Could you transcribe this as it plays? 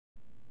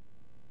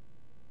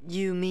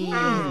You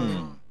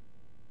mean...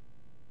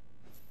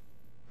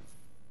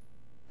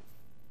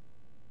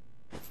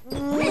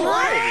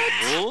 What?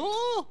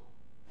 Huh?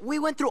 We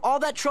went through all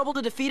that trouble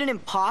to defeat an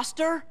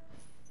imposter?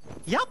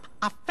 Yup,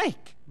 a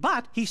fake.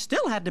 But he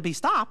still had to be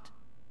stopped.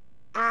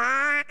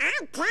 I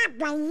can't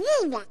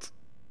believe it.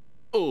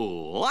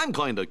 Oh, I'm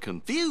kinda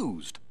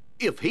confused.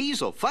 If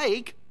he's a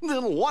fake,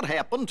 then what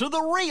happened to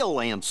the real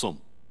Ansem?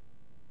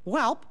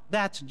 Welp,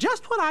 that's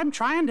just what I'm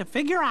trying to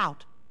figure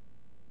out.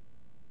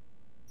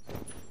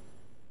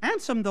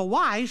 Ansem the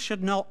Wise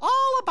should know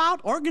all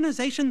about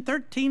Organization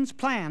 13's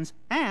plans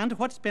and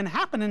what's been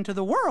happening to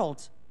the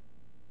worlds.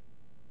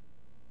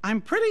 I'm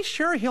pretty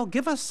sure he'll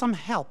give us some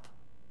help.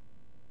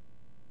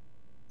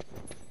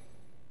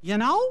 You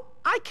know,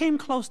 I came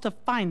close to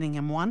finding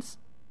him once.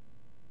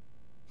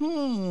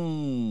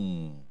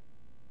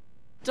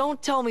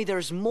 Don't tell me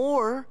there's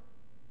more.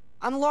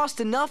 I'm lost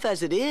enough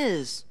as it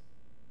is.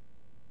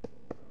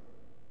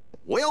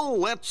 Well,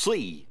 let's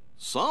see.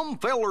 Some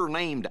feller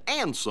named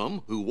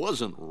Ansem, who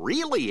wasn't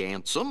really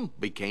Ansem,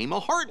 became a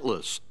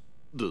Heartless.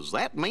 Does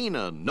that mean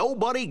a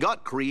nobody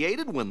got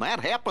created when that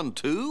happened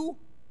too?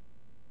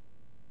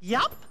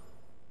 Yup.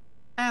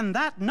 And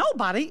that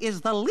nobody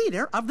is the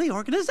leader of the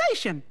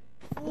organization.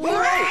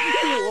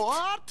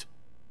 What?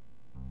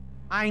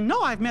 I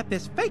know I've met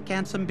this fake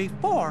Ansem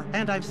before,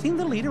 and I've seen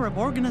the leader of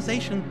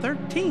Organization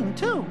 13,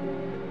 too.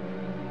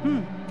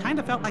 Kind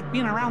of felt like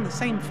being around the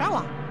same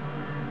fella.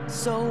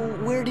 So,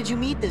 where did you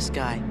meet this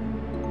guy?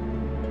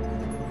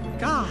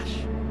 Gosh,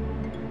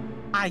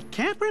 I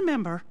can't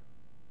remember.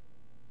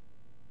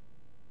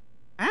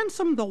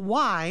 Ansem the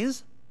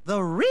Wise,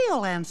 the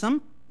real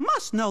Ansem,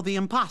 must know the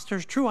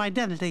imposter's true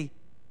identity.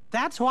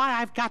 That's why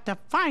I've got to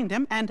find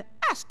him and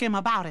ask him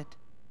about it.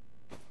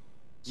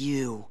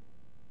 You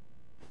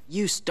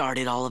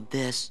started all of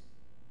this.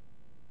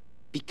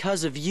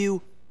 Because of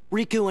you,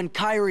 Riku and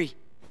Kairi.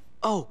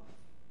 Oh,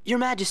 Your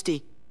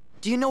Majesty,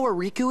 do you know where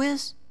Riku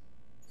is?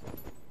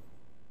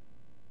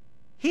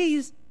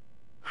 He's...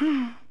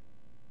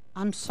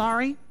 I'm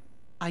sorry.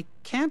 I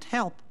can't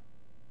help.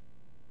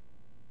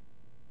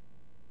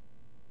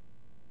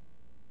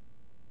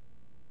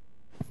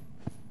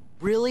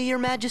 Really, Your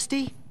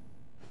Majesty?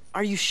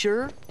 Are you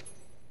sure?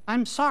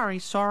 I'm sorry,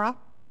 Sora.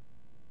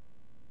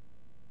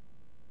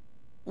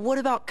 What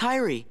about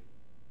Kairi?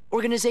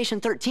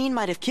 Organization 13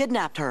 might have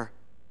kidnapped her.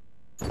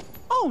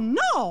 Oh,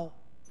 no!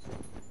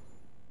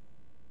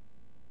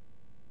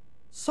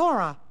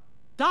 Sora,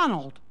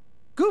 Donald,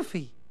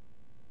 Goofy.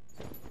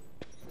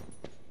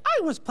 I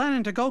was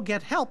planning to go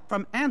get help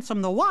from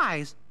Ansem the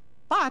Wise,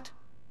 but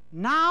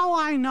now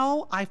I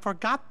know I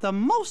forgot the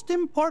most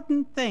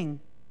important thing.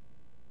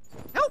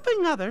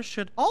 Helping others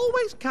should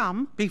always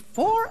come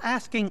before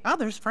asking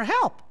others for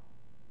help.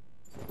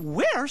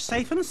 We're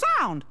safe and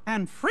sound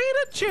and free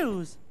to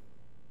choose.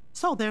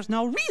 So there's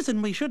no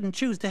reason we shouldn't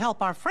choose to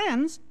help our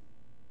friends.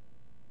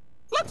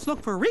 Let's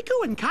look for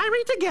Riku and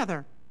Kairi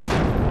together.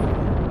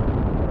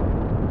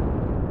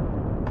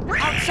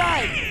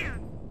 Outside!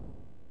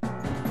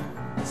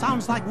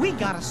 Sounds like we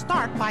gotta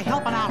start by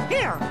helping out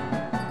here.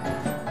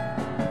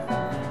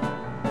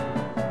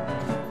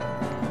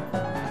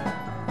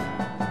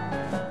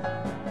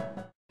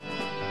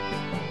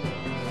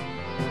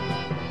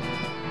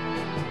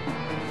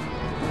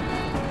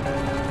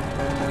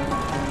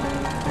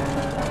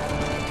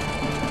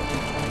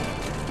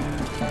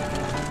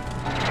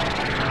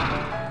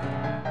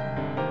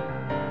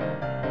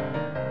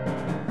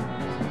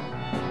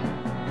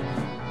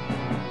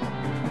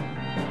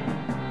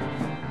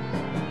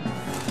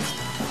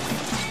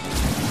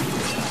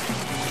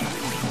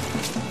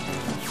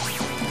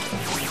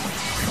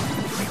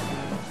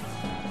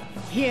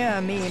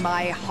 Hear me,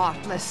 my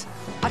Heartless.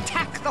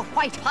 Attack the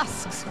white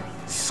husks.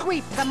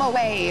 Sweep them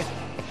away.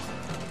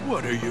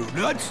 What are you,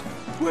 nuts?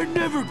 We're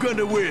never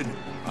gonna win.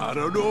 I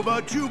don't know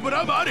about you, but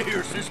I'm out of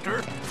here,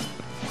 sister.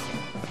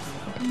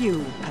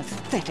 You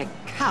pathetic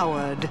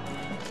coward.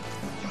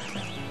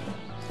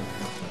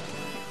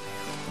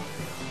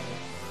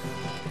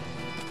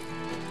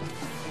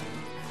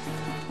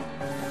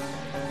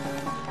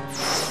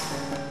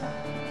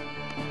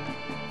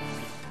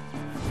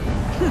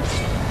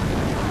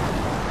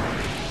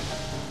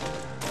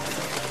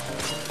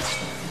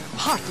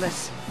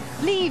 Heartless,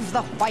 leave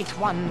the White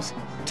Ones.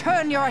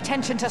 Turn your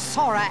attention to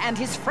Sora and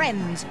his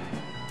friends.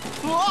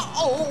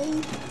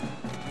 Uh-oh!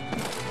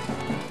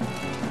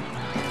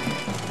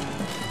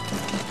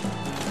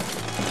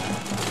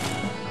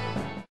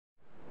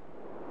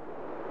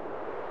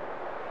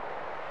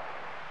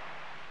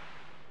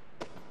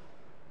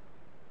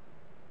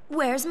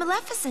 Where's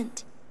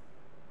Maleficent?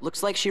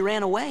 Looks like she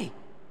ran away.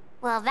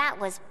 Well, that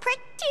was pretty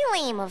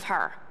lame of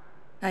her.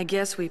 I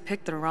guess we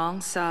picked the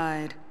wrong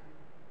side.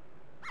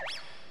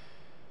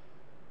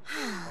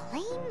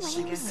 Lame.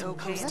 I guess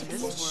okay if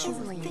this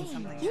world means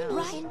something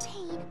else. Right?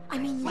 I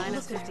mean,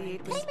 Minus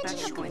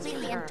 58% points for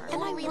her.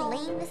 Totally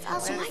lame this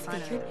up. So I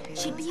figured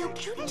she'd be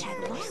okay to tag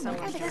along What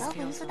are the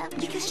goblins without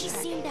because she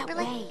seemed that We're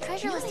way. like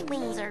treasureless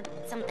wings or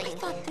something. I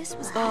thought this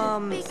was our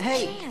big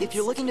Hey, chance. if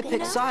you're looking to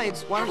pick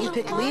sides, why don't you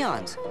pick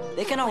Leon's? They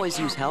They can always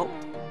use help.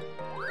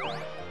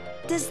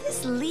 Does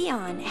this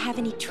Leon have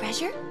any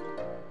treasure?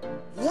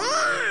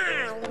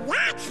 Yeah,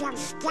 lots of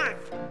stuff.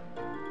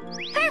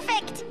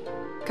 Perfect!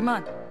 Come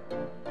on.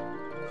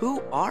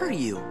 Who are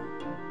you?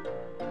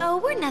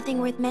 Oh, we're nothing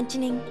worth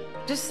mentioning.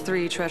 Just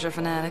 3 treasure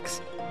fanatics.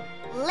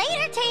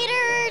 Later,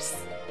 taters!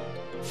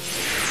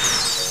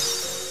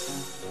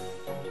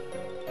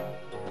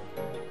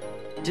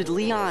 Did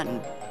Leon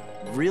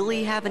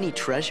really have any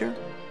treasure?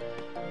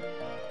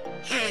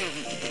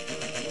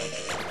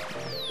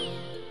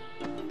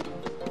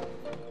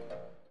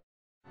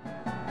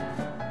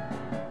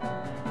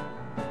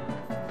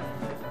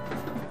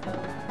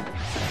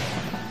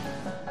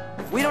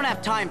 We don't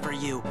have time for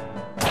you.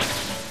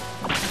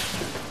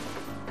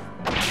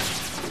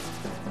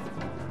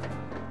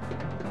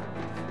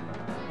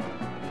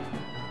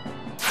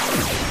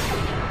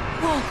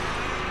 Whoa!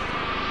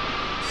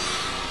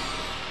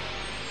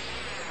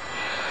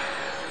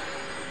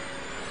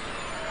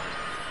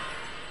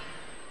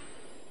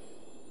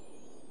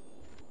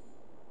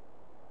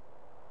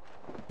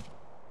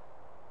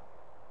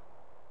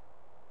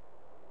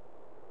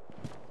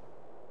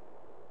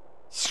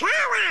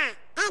 Shara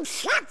and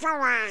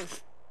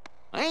Sephiroth!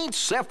 Ain't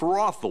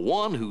Sephiroth the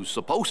one who's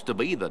supposed to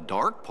be the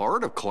dark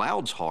part of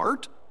Cloud's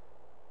heart?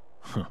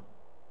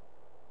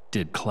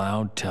 Did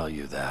Cloud tell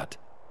you that?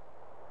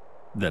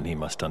 Then he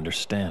must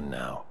understand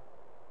now.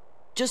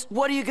 Just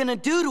what are you gonna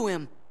do to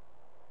him?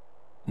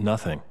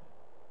 Nothing.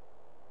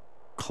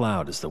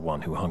 Cloud is the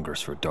one who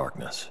hungers for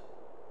darkness.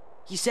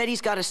 He said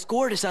he's got a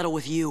score to settle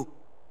with you.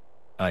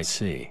 I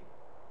see.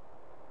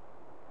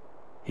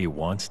 He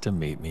wants to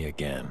meet me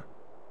again.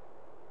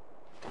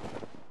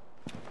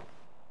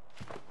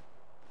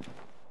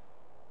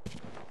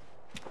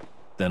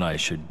 Then I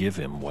should give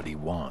him what he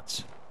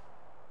wants.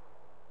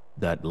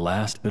 That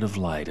last bit of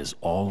light is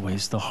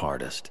always the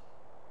hardest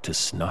to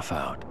snuff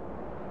out.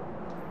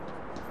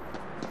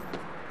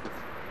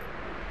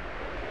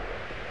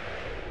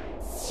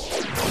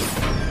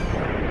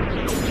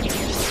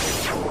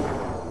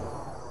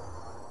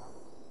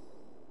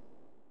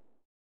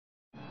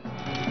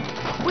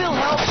 We'll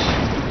help!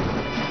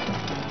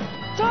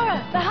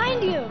 Sora,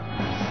 behind you!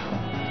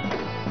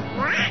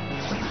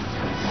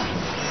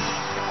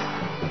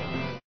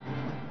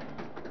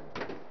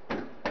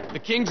 The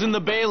king's in the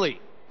Bailey.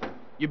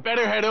 You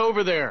better head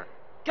over there.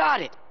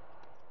 Got it.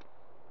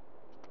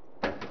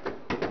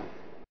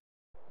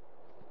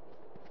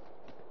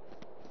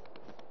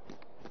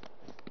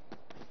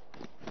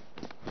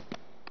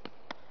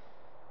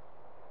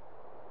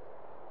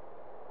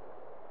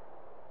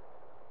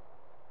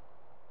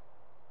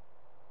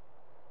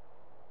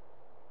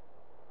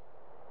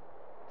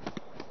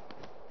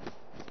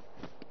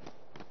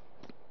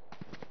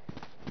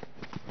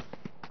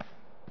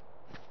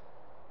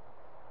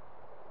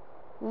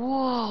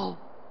 Whoa.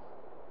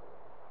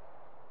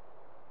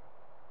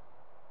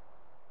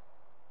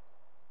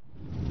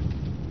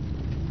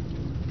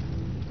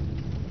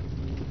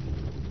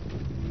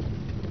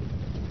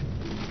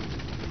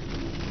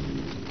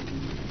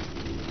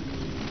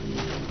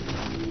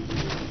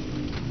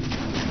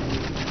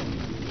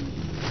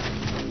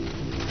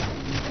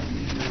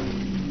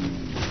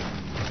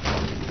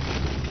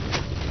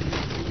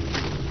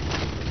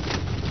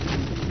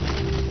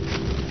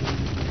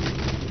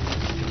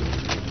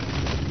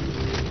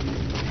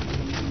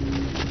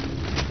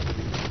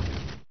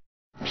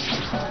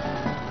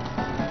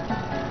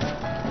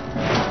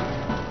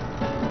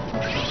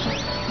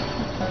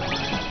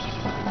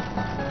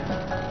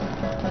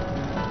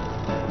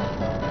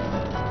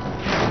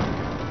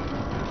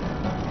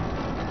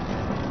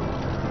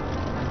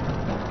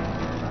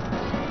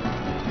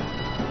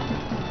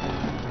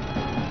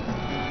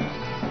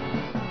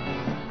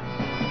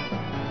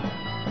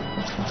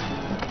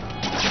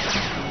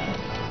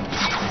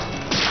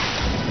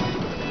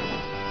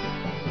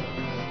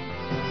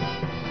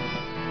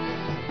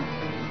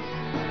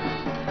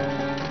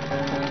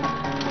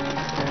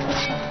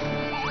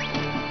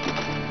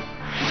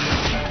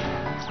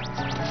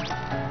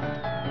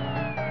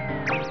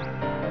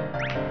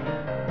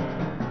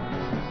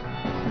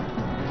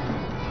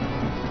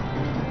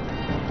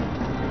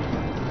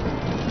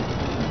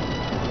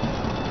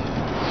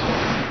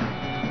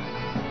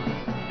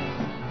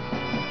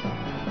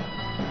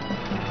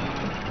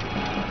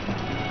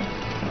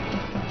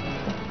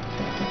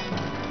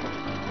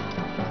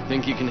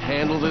 Think you can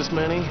handle this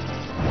many?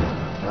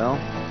 Well,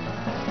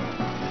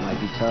 might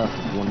be tough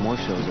if one more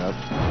shows up.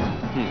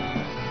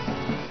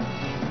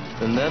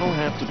 Then that'll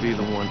have to be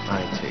the one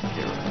I take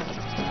care of.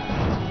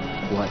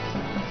 What?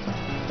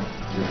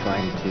 You're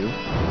fighting too?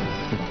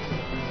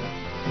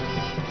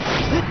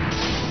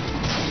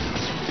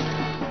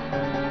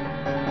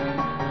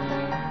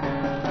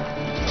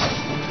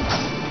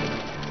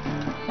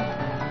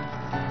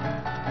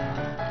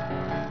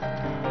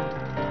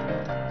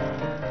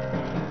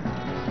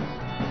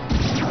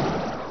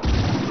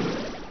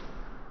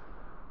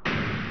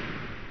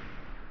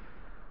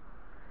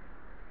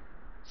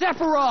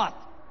 Sephiroth!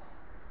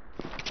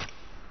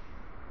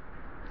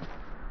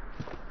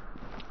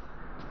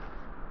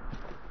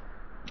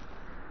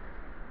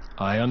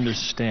 I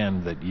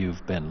understand that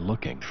you've been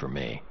looking for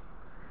me.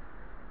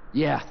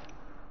 Yeah.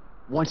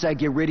 Once I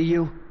get rid of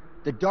you,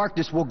 the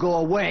darkness will go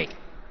away.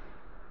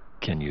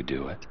 Can you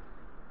do it?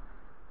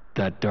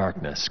 That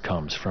darkness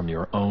comes from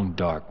your own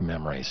dark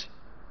memories.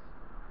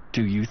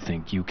 Do you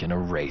think you can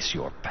erase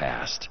your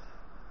past?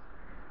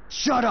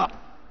 Shut up!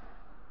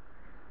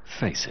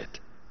 Face it.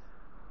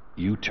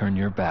 You turn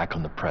your back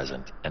on the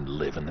present and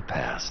live in the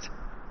past.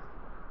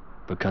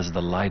 Because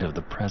the light of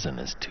the present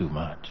is too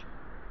much.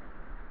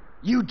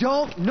 You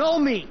don't know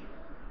me!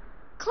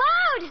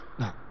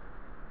 Cloud!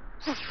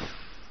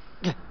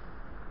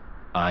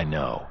 I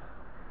know.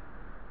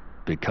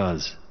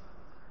 Because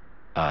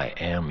I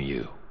am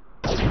you.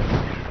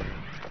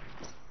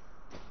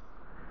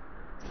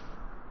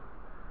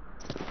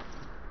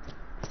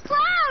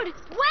 Cloud!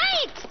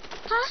 Wait!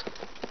 Huh?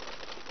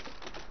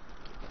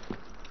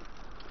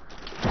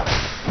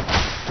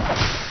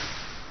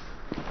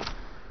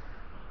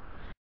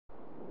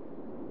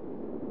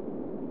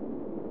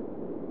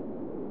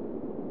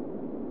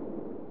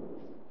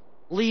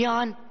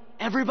 Leon,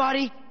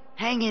 everybody,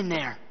 hang in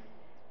there.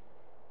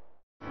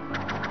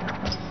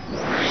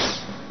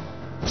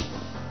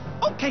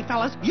 Okay,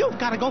 fellas, you've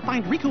got to go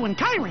find Riku and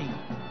Kairi.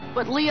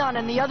 But Leon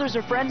and the others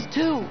are friends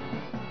too.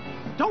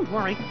 Don't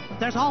worry,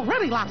 there's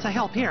already lots of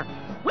help here.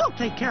 We'll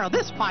take care of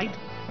this fight.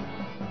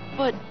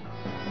 But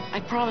I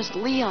promised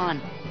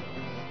Leon.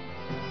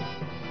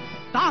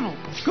 Donald,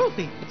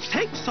 Goofy,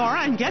 take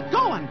Sora and get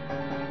going.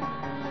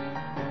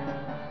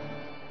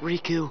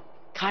 Riku,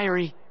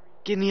 Kairi,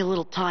 give me a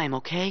little time,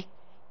 okay?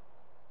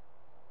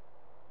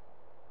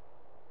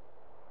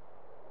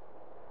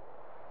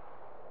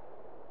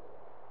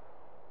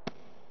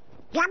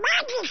 Your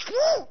Majesty!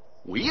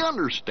 We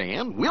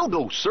understand. We'll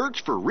go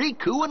search for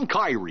Riku and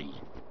Kairi.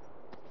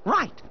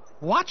 Right.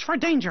 Watch for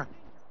danger.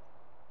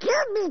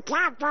 You be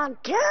careful,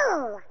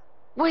 too.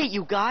 Wait,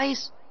 you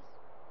guys.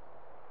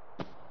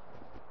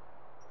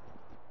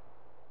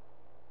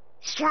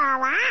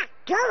 Sora,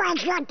 do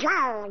as you're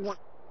told.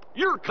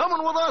 You're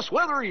coming with us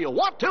whether you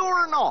want to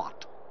or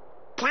not.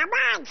 Come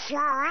on,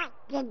 Sora.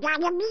 You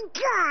gotta be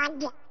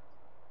good.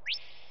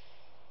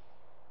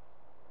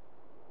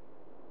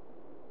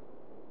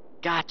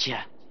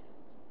 Gotcha.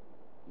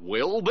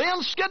 Well,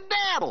 then,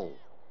 skedaddle.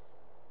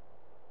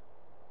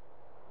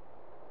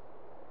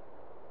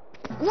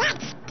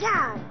 Let's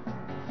go.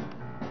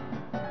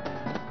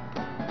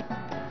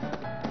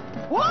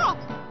 Whoa!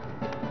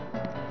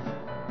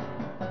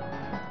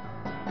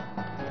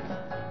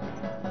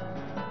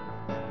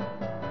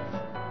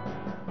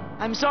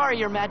 I'm sorry,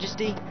 Your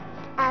Majesty.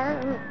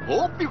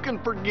 Hope you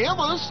can forgive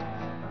us.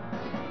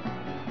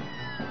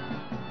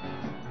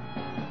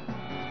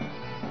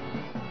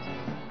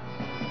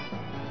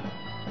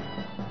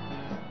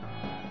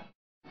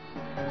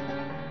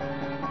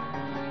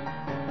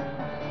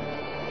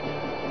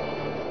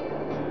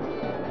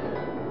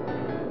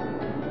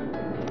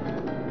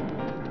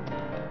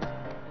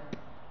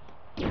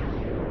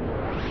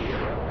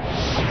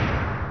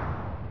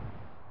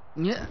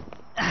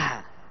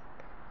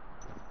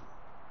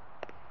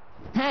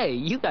 Hey,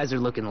 you guys are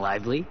looking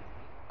lively.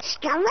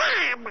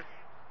 Scram!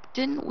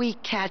 Didn't we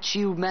catch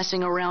you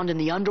messing around in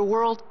the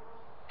underworld?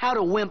 How'd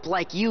a wimp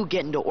like you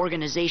get into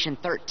Organization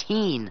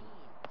 13?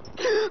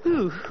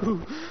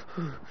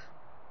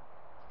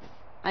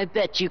 I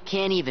bet you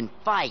can't even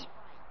fight.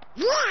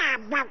 Yeah,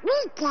 but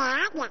we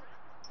can.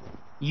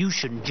 You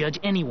shouldn't judge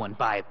anyone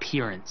by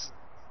appearance.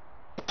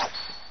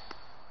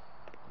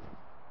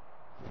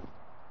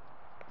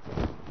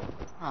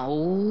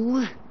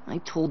 Oh, I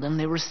told them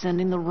they were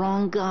sending the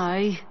wrong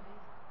guy.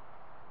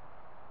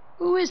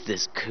 Who is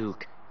this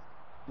kook?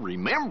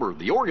 Remember,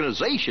 the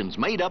organization's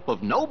made up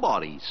of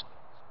nobodies.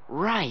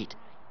 Right.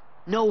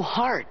 No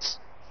hearts.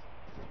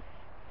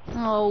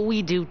 Oh,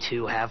 we do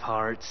too have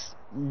hearts.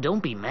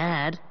 Don't be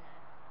mad.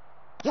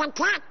 You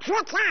can't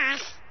trick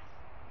us.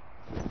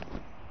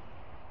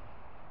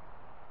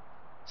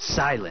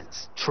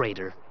 Silence,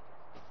 traitor.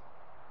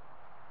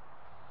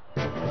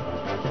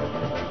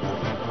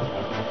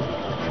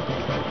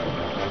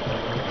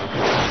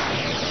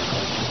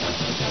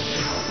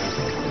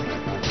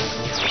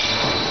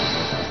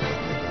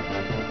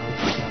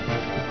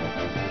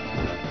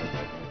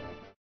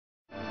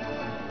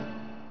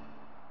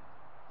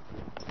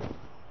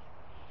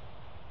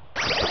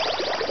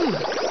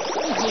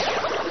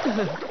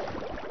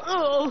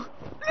 Oh,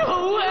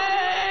 no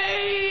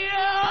way!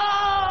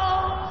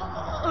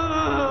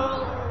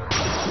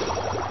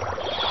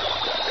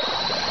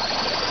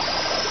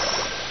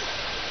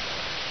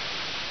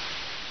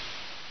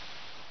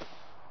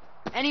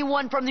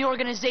 Anyone from the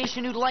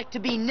organization who'd like to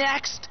be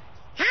next?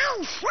 Hey,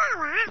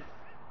 Sora.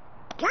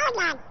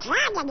 Don't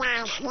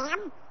antagonize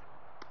him.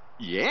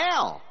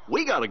 Yeah,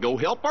 we gotta go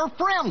help our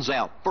friends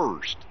out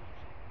first.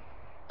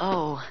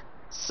 Oh,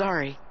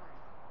 sorry.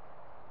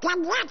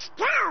 Then let's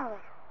go.